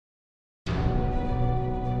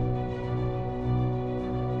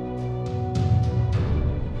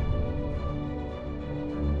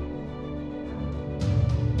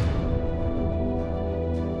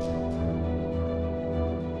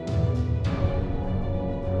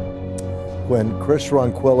When Chris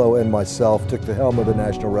Ronquillo and myself took the helm of the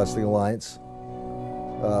National Wrestling Alliance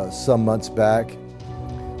some months back,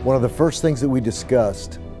 one of the first things that we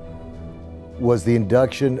discussed was the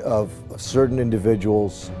induction of certain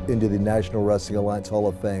individuals into the National Wrestling Alliance Hall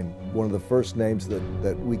of Fame. One of the first names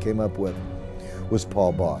that we came up with was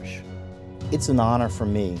Paul Boesch. It's an honor for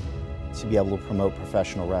me to be able to promote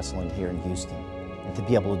professional wrestling here in Houston and to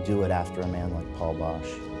be able to do it after a man like Paul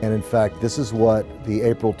Boesch. And in fact, this is what the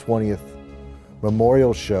April 20th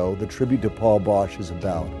memorial show, the tribute to Paul Boesch, is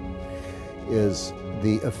about, is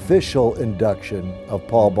the official induction of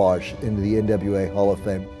Paul Boesch into the NWA Hall of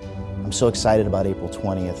Fame. I'm so excited about April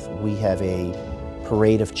 20th. We have a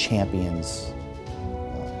Parade of Champions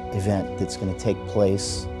event that's going to take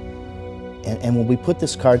place. And when we put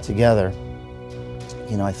this card together,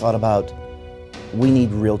 you know, I thought about, we need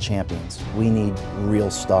real champions. We need real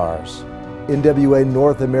stars. NWA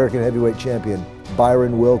North American Heavyweight Champion,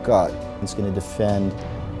 Byron Wilcott. He's going to defend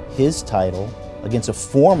his title against a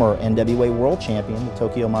former NWA World Champion, the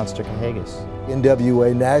Tokyo Monster Kahagas.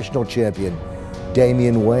 NWA National Champion,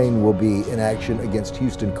 Damian Wayne, will be in action against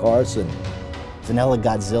Houston Carson. Vanilla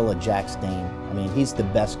Godzilla Jax Dane. I mean, he's the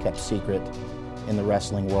best kept secret in the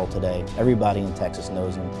wrestling world today. Everybody in Texas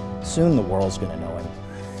knows him. Soon the world's going to know him.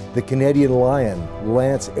 The Canadian Lion,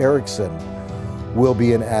 Lance Erickson, will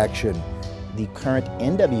be in action. The current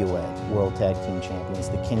NWA World Tag Team Champions,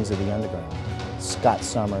 the Kings of the Underground, Scott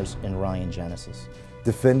Summers and Ryan Genesis.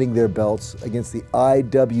 Defending their belts against the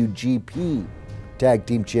IWGP Tag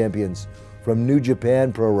Team Champions from New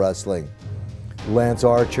Japan Pro Wrestling, Lance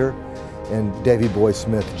Archer and Davey Boy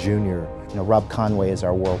Smith Jr. You know, Rob Conway is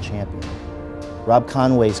our world champion. Rob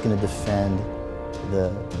Conway is going to defend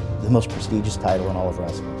the most prestigious title in all of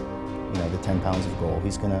wrestling, you know, the 10 pounds of gold.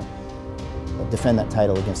 He's going to defend that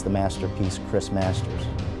title against the masterpiece, Chris Masters.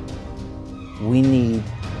 We need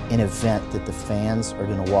an event that the fans are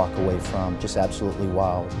going to walk away from just absolutely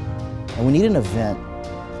wild. And we need an event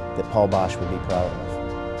that Paul Boesch would be proud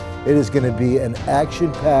of. It is going to be an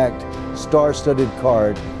action-packed, star-studded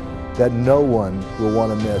card that no one will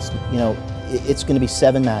want to miss. You know, it's going to be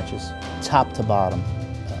 7 matches, top to bottom,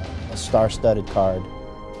 a star-studded card.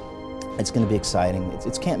 It's going to be exciting.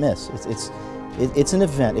 It's can't miss. It's an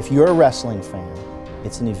event. If you're a wrestling fan,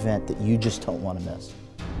 it's an event that you just don't want to miss.